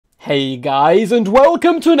Hey guys, and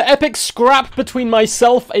welcome to an epic scrap between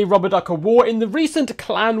myself, a rubber duck of war, in the recent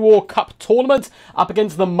Clan War Cup tournament up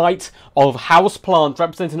against the might of Houseplant,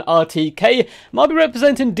 representing RTK. And I'll be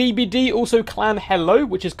representing DBD, also Clan Hello,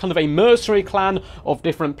 which is kind of a mercenary clan of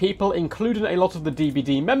different people, including a lot of the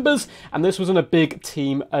DBD members, and this was in a big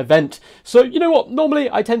team event. So, you know what, normally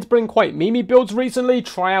I tend to bring quite memey builds recently,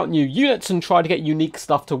 try out new units and try to get unique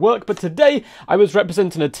stuff to work, but today I was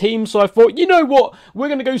representing a team, so I thought, you know what, we're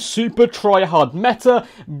going to go super try-hard meta,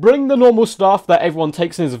 bring the normal stuff that everyone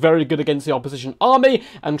takes and is very good against the opposition army,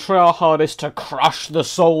 and try our hardest to crush the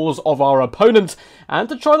souls of our opponent. And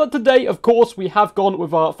to try that today, of course, we have gone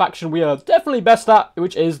with our faction we are definitely best at,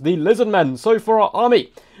 which is the Lizardmen. So for our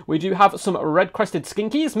army, we do have some red-crested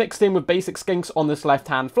skinkies mixed in with basic skinks on this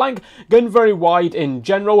left-hand flank, going very wide in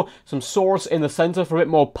general, some Saurus in the centre for a bit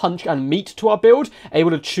more punch and meat to our build, able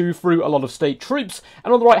to chew through a lot of state troops,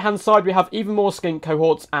 and on the right-hand side we have even more skink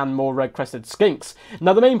cohorts and more red-crested skinks.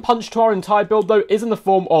 Now the main punch to our entire build though is in the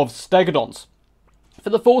form of Stegodons. For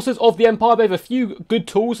the forces of the Empire, they have a few good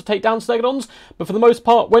tools to take down Stegodons, but for the most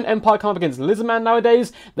part, when Empire come up against Lizardman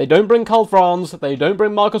nowadays, they don't bring Karl Franz, they don't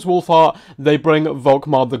bring Marcus Wolfheart, they bring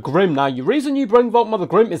Volkmar the Grim. Now, the reason you bring Volkmar the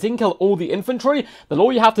Grim is he can kill all the infantry, then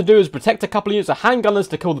all you have to do is protect a couple of units of handgunners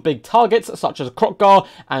to kill the big targets, such as Krokgar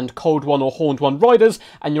and Cold One or Horned One Riders,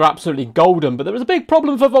 and you're absolutely golden. But there is a big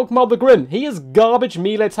problem for Volkmar the Grim. He has garbage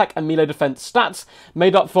melee attack and melee defense stats,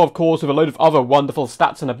 made up for, of course, with a load of other wonderful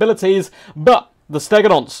stats and abilities, but the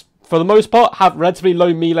Stegodons, for the most part, have relatively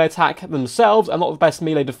low melee attack themselves and not the best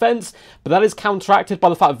melee defense, but that is counteracted by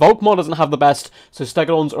the fact Volkmar doesn't have the best, so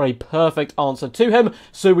Stegodons are a perfect answer to him.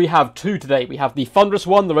 So we have two today. We have the Thunderous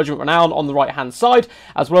One, the Regiment Renown, on the right-hand side,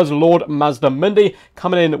 as well as Lord Mazda-Mundi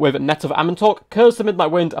coming in with Net of Amantok, Curse of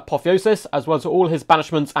Midnight Wind, Apotheosis, as well as all his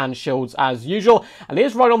banishments and shields as usual. And he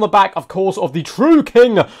is right on the back, of course, of the true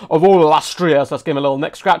king of all Lastria, so let's give him a little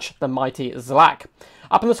neck scratch, the mighty Zlak.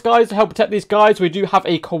 Up in the skies to help protect these guys, we do have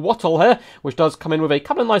a Coatl here, which does come in with a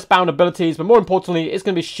couple of nice bound abilities, but more importantly, it's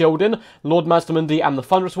going to be shielding Lord Mazda-Mundi and the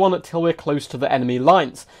Thunderous One until we're close to the enemy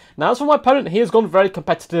lines. Now, as for my opponent, he has gone very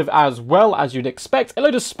competitive as well, as you'd expect. A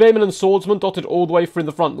load of Spearmen and Swordsmen dotted all the way through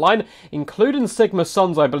the front line, including Sigma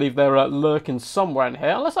Suns. I believe they're lurking somewhere in here,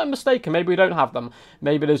 unless I'm mistaken. Maybe we don't have them.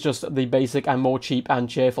 Maybe it is just the basic and more cheap and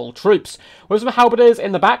cheerful troops. With some Halberdiers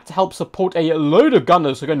in the back to help support a load of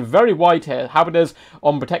gunners, so going very wide here. Halberdiers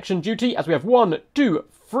on protection duty, as we have 1, 2,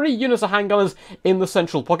 3 units of handgunners in the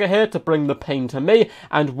central pocket here to bring the pain to me,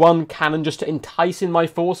 and 1 cannon just to entice in my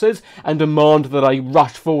forces and demand that I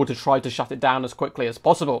rush forward to try to shut it down as quickly as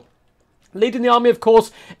possible. Leading the army, of course,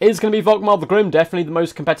 is going to be Volkmar the Grim, definitely the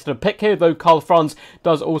most competitive pick here, though Karl Franz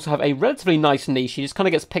does also have a relatively nice niche. He just kind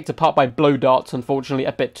of gets picked apart by blow darts, unfortunately,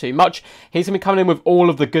 a bit too much. He's going to be coming in with all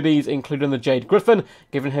of the goodies, including the Jade Griffin,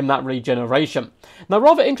 giving him that regeneration. Now,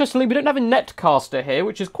 rather interestingly, we don't have a netcaster here,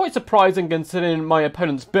 which is quite surprising considering my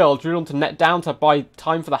opponent's build. We want to net down to buy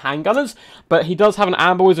time for the handgunners, but he does have an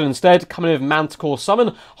Amber Wizard instead, coming in with Manticore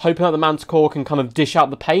Summon, hoping that the Manticore can kind of dish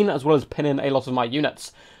out the pain, as well as pin in a lot of my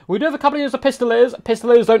units. We do have a couple of units of Pistoliers.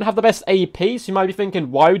 Pistoliers don't have the best AP, so you might be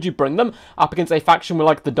thinking, why would you bring them up against a faction with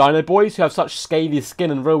like the Dino Boys, who have such scaly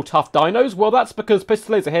skin and real tough dinos? Well, that's because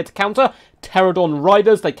Pistoliers are here to counter Pterodon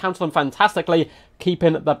Riders. They counter them fantastically,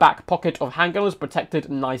 keeping the back pocket of handgunners protected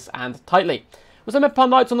nice and tightly. With some Empire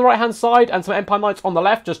Knights on the right-hand side and some Empire Knights on the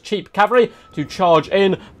left, just cheap cavalry to charge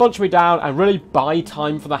in, bunch me down, and really buy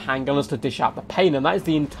time for the handgunners to dish out the pain. And that is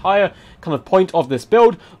the entire kind of point of this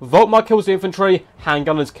build. Volkmar kills the infantry,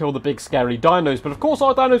 handgunners kill the big scary dinos. But of course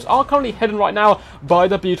our dinos are currently hidden right now by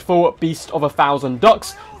the beautiful Beast of 1,000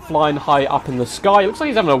 Ducks, flying high up in the sky. It looks like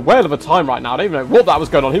he's having a whale of a time right now. I don't even know what that was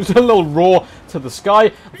going on. He was a little roar to the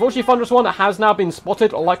sky. Unfortunately, Thunderous One has now been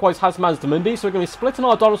spotted. Likewise has Mazda-Mundi. So we're going to be splitting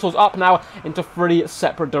our dinosaurs up now into 3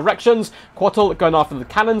 separate directions. Coatl going after the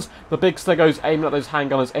cannons. The big Stegos aiming at those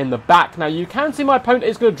handgunners in the back. Now, you can see my opponent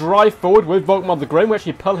is going to drive forward with Volkmar the Grim. We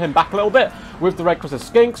actually pull him back a little bit with the red-crested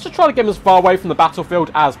skinks to try to get him as far away from the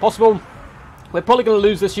battlefield as possible. We're probably going to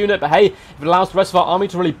lose this unit, but hey, if it allows the rest of our army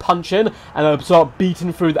to really punch in and start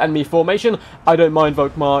beating through the enemy formation, I don't mind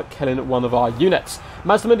Volkmar killing one of our units.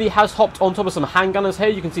 Mazda-Mundi has hopped on top of some handgunners here.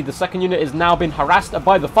 You can see the second unit is now being harassed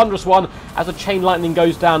by the Thunderous One as a chain lightning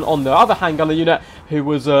goes down on the other handgunner unit, who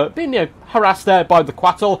was being harassed there by the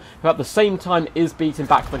Coatl, who at the same time is beating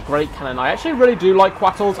back the Great Cannon. I actually really do like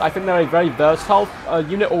Coatls. I think they're a very versatile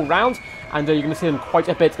unit all round. and you're going to see them quite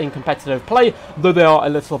a bit in competitive play, though they are a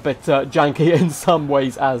little bit janky in some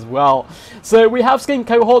ways as well. So we have skink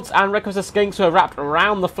cohorts and requisite skinks who are wrapped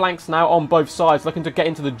around the flanks now on both sides, looking to get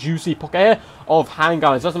into the juicy pocket here of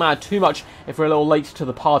handgunners. It doesn't matter too much if we're a little late to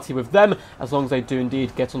the party with them, as long as they do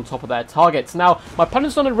indeed get on top of their targets. Now, my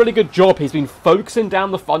opponent's done a really good job. He's been focusing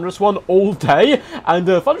down the Thunderous One all day, and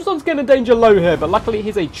Thunderous One's getting a danger low here, but luckily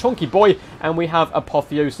he's a chunky boy, and we have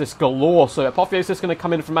Apotheosis galore. So Apotheosis is going to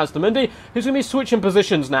come in from Mazdamundi, who's going to be switching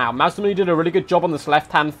positions now. Mazdamundi did a really good job on this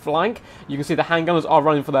left-hand flank. You can see the handgunners are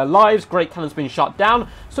running for their lives. Great Cannon's been shut down,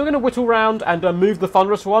 so we're going to whittle round and move the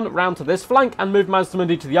Thunderous One round to this flank, and move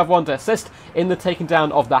Mazdamundi to the other one to assist in the taking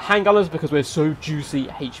down of the handgunners, because we're so juicy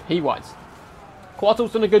HP-wise.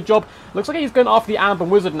 Quattle's done a good job. Looks like he's going after the Amber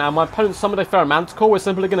Wizard now. My opponent summoned a Ferromanticore. We're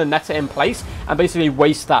simply going to net it in place and basically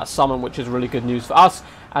waste that summon, which is really good news for us.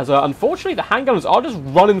 As unfortunately, the handgunners are just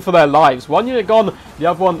running for their lives. One unit gone, the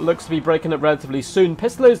other one looks to be breaking up relatively soon.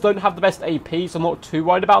 Pistolers don't have the best AP, so I'm not too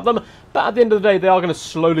worried about them. But at the end of the day, they are going to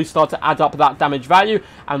slowly start to add up that damage value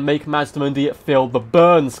and make Mazdamundi feel the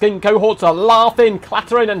burn. Skink cohorts are laughing,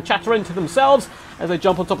 clattering and chattering to themselves as they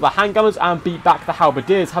jump on top of the handgunners and beat back the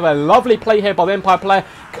halberdiers. Have a lovely play here by the Empire player,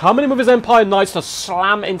 coming in with his Empire Knights to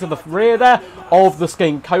slam into the rear there of the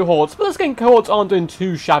skink cohorts. But the skink cohorts aren't doing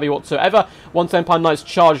too shabby whatsoever. Once Empire Knights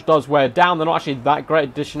charge does wear down, they're not actually that great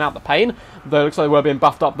at dishing out the pain, though it looks like they were being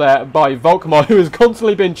buffed up there by Volkmar, who is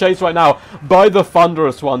constantly being chased right now by the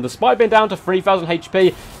Thunderous One. Despite being down to 3,000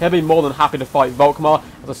 HP, he'll be more than happy to fight Volkmar.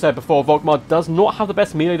 As I said before, Volkmar does not have the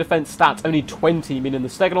best melee defense stats, only 20, meaning the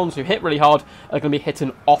Stegonons who hit really hard are going to be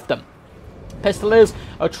hitting often. Pistoliers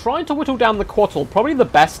are trying to whittle down the Quattle, probably the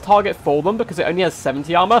best target for them because it only has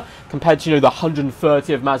 70 armor compared to, you know, the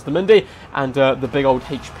 130 of Mazdamundi and the big old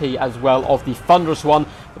HP as well of the Thunderous One.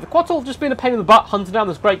 But the Quattle just being a pain in the butt, hunting down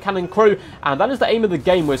this Great Cannon crew, and that is the aim of the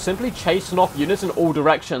game. We're simply chasing off units in all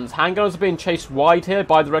directions. Handgunners are being chased wide here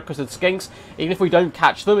by the requisite skinks. Even if we don't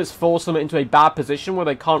catch them, it's forced them into a bad position where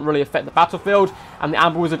they can't really affect the battlefield, and the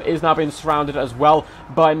Amber Wizard is now being surrounded as well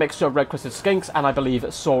by a mixture of requisite skinks and I believe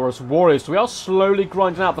Saurus Warriors. So we are slowly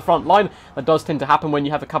grinding out the front line. That does tend to happen when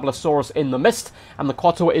you have a couple of Saurus in the mist, and the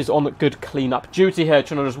Quattle is on good clean-up duty here,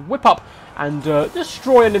 trying to just whip up and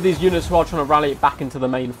destroy any of these units who are trying to rally it back into the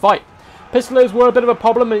main fight. Pistolers were a bit of a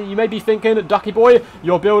problem, and you may be thinking, Ducky Boy,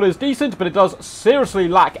 your build is decent, but it does seriously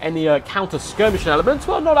lack any counter-skirmishing elements.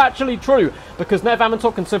 Well, not actually true, because Net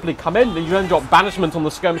Vamantok can simply come in, then you then drop banishment on the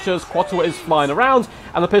skirmishers, Quattle is flying around,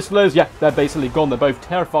 and the Pistolers, yeah, they're basically gone. They're both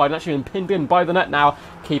terrified and actually been pinned in by the net now,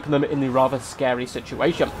 keeping them in the rather scary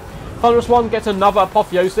situation. Thunderous One gets another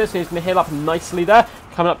Apotheosis. He's going to heal up nicely there.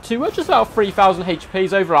 Coming up to just about 3,000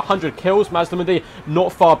 HPs, over 100 kills. Mazdamundi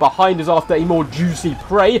not far behind is after a more juicy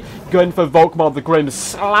prey. Going for Volkmar the Grim,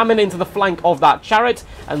 slamming into the flank of that chariot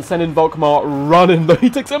and sending Volkmar running. Though he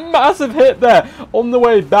takes a massive hit there on the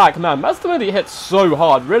way back. Man, Mazdamundi hits so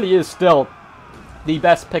hard. Really is still the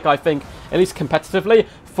best pick, I think, at least competitively,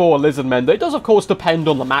 for Lizardmen. Though it does, of course, depend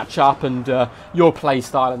on the matchup and your play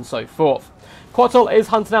style and so forth. Quattle is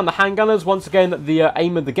hunting down the handgunners. Once again, the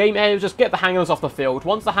aim of the game here is just get the handgunners off the field.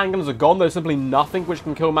 Once the handgunners are gone, there's simply nothing which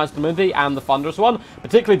can kill Mazdamundi and the Thunderous One,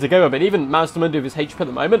 particularly together. But even Mazdamundi with his HP at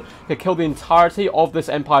the moment could kill the entirety of this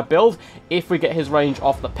Empire build if we get his range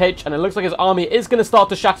off the pitch. And it looks like his army is going to start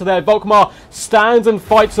to shatter there. Volkmar stands and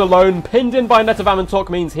fights alone. Pinned in by Net of Vamantok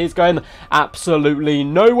means he's going absolutely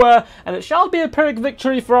nowhere. And it shall be a Pyrrhic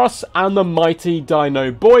victory for us and the mighty Dino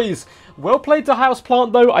Boys. Well played to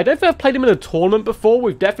Houseplant, though. I don't think I've played him in a tournament before.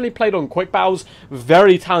 We've definitely played on quick battles.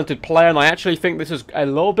 Very talented player, and I actually think this is a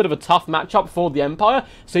little bit of a tough matchup for the Empire.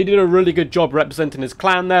 So he did a really good job representing his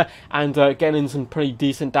clan there and getting in some pretty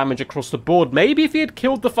decent damage across the board. Maybe if he had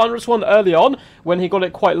killed the Thunderous One early on, when he got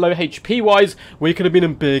it quite low HP-wise, we could have been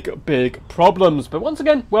in big problems. But once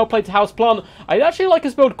again, well played to Houseplant. I actually like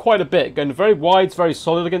his build quite a bit. Going very wide, very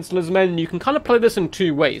solid against Lizardmen, and you can kind of play this in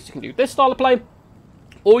two ways. You can do this style of play,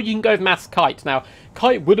 or you can go with Mass Kite. Now,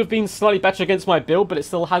 Kite would have been slightly better against my build, but it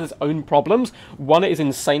still has its own problems. One, it is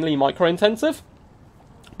insanely micro-intensive.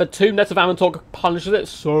 But two, Net of Vamantok punishes it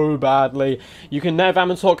so badly. You can Net of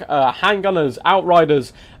Vamantok handgunners,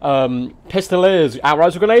 outriders, pistoliers,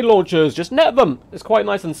 outriders with grenade launchers. Just net them. It's quite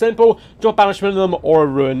nice and simple. Drop banishment on them or a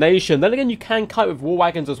ruination. Then again, you can kite with war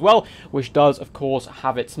wagons as well, which does, of course,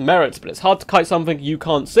 have its merits. But it's hard to kite something you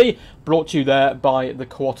can't see. Brought to you there by the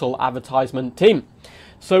Quattle advertisement team.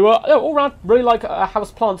 So, all around, really like a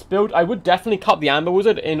House Plants build. I would definitely cut the Amber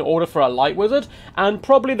Wizard in order for a Light Wizard, and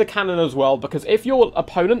probably the Cannon as well, because if your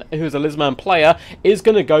opponent, who's a Lizardman player, is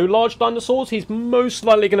going to go large dinosaurs, he's most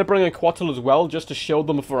likely going to bring a Quattro as well, just to shield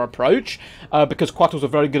them for approach, because Quattros are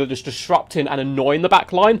very good at just disrupting and annoying the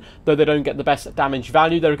back line, though they don't get the best damage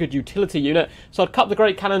value. They're a good utility unit, so I'd cut the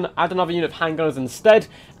Great Cannon, add another unit of handgunners instead,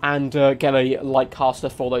 and get a Light Caster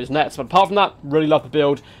for those nets. But apart from that, really love the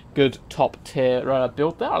build. Good top tier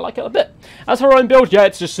build there. I like it a bit. As for our own build, yeah,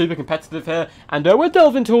 it's just super competitive here, and we'll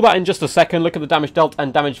delve into all that in just a second. Look at the damage dealt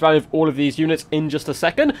and damage value of all of these units in just a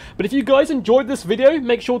second. But if you guys enjoyed this video,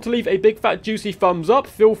 make sure to leave a big fat juicy thumbs up.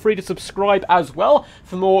 Feel free to subscribe as well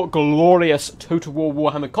for more glorious Total War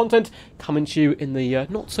Warhammer content coming to you in the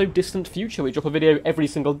not so distant future. We drop a video every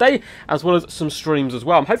single day, as well as some streams as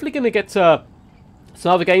well. I'm hopefully going to get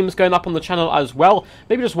some other games going up on the channel as well,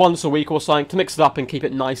 maybe just once a week or something, to mix it up and keep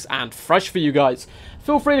it nice and fresh for you guys.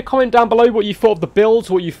 Feel free to comment down below what you thought of the builds,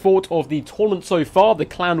 what you thought of the tournament so far, the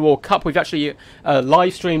Clan War Cup. We've actually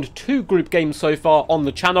live streamed 2 group games so far on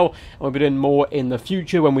the channel, and we'll be doing more in the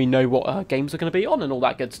future when we know what games are going to be on and all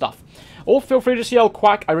that good stuff. Or feel free to just yell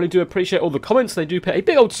quack. I really do appreciate all the comments. They do put a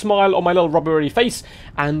big old smile on my little rubbery face,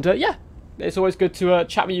 and yeah, it's always good to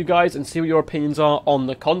chat with you guys and see what your opinions are on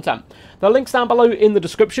the content. There are links down below in the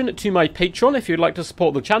description to my Patreon if you'd like to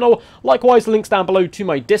support the channel. Likewise, links down below to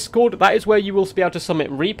my Discord. That is where you will be able to submit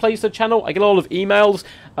replays to the channel. I get a lot of emails.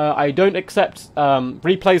 I don't accept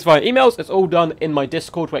replays via emails. It's all done in my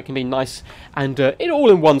Discord, where it can be nice and all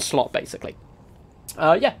in one slot, basically.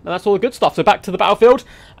 Yeah, and that's all the good stuff. So back to the battlefield,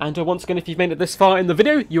 and once again, if you've made it this far in the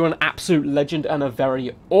video, you're an absolute legend and a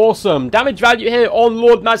very awesome. Damage value here on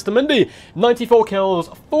Lord Mazdamundi, 94 kills,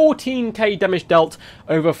 14k damage dealt,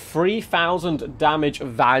 over 3000 damage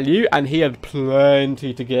value, and he had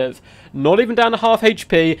plenty to give. Not even down to half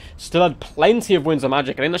HP, still had plenty of Winds of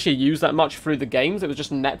Magic. I didn't actually use that much through the games, it was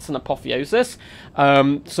just Nets and Apotheosis.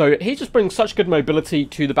 So he just brings such good mobility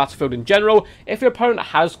to the battlefield in general. If your opponent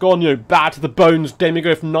has gone, you know, bad to the bones,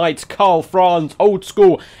 Demigryph Knights, Karl Franz, old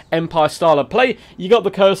school Empire style of play, you got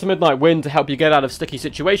the Curse of Midnight Wind to help you get out of sticky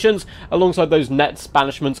situations, alongside those Nets,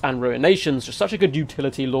 Banishments, and Ruinations. Just such a good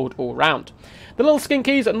utility lord all round. The little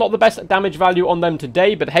skinkies are not the best damage value on them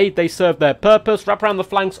today, but hey, they serve their purpose. Wrap around the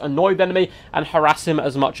flanks, annoy the enemy, and harass him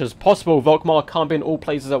as much as possible. Volkmar can't be in all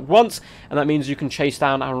places at once, and that means you can chase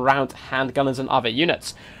down and rout handgunners and other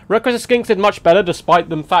units. Requisite Skinks did much better, despite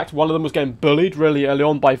the fact one of them was getting bullied really early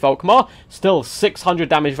on by Volkmar. Still 600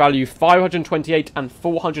 damage value, 528 and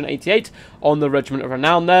 488 on the Regiment of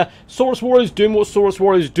Renown there. Saurus Warriors doing what Saurus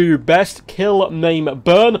Warriors do best. Kill, maim,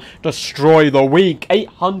 burn, destroy the weak.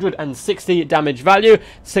 860 damage value,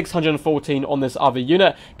 614 on this other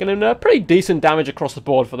unit. Getting pretty decent damage across the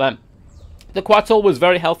board for them. The Quattro was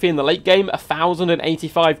very healthy in the late game,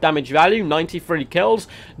 1085 damage value, 93 kills,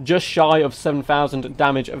 just shy of 7000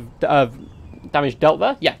 damage damage dealt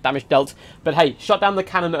there? Yeah, damage dealt. But hey, shut down the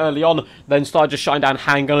cannon early on, then started just shutting down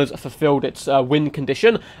handgunners, fulfilled its win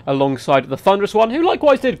condition alongside the Thunderous one, who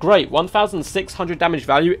likewise did great. 1600 damage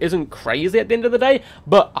value isn't crazy at the end of the day,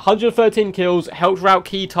 but 113 kills, helped rout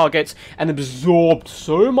key targets, and absorbed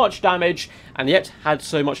so much damage, and yet had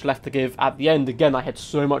so much left to give at the end. Again, I had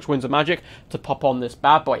so much Winds of Magic to pop on this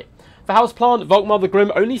bad boy. For Houseplant, Volkmar the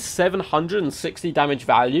Grim, only 760 damage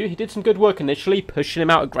value. He did some good work initially, pushing him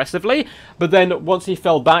out aggressively, but then once he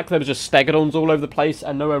fell back, there was just Stegodons all over the place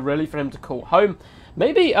and nowhere really for him to call home.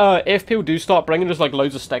 Maybe if people do start bringing just like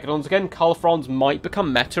loads of Stegodons again, Karl Franz might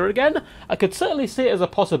become meta again. I could certainly see it as a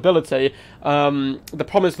possibility. The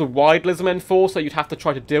problem is the wide Lizardmen force that you'd have to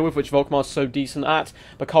try to deal with, which Volkmar's so decent at,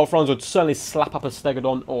 but Karl Franz would certainly slap up a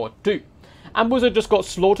Stegodon or two. Ambuzer just got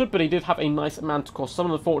slaughtered, but he did have a nice Manticore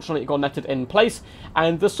summon. Unfortunately, it got netted in place.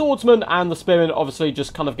 And the Swordsman and the Spearmen obviously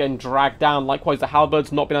just kind of getting dragged down. Likewise, the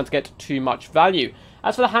Halberds not being able to get too much value.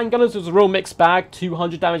 As for the Handgunners, it was a real mixed bag.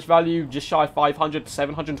 200 damage value, just shy of 500,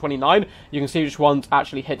 729. You can see which ones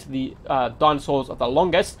actually hit the dinosaurs at the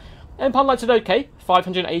longest. Empire Knights did okay,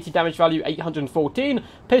 580 damage value, 814.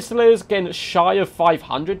 Pistoliers again shy of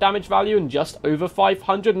 500 damage value and just over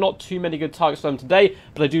 500. Not too many good targets for them today,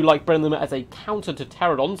 but I do like bringing them as a counter to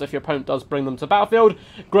Pterodons if your opponent does bring them to battlefield.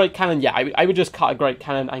 Great Cannon, yeah, I would just cut a Great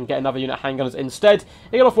Cannon and get another unit of handgunners instead.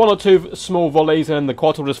 You get off one or two small volleys and the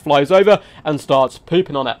Quattro just flies over and starts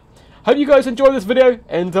pooping on it. Hope you guys enjoyed this video.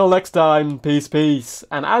 Until next time, peace, peace.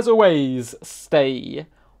 And as always, stay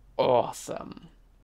awesome.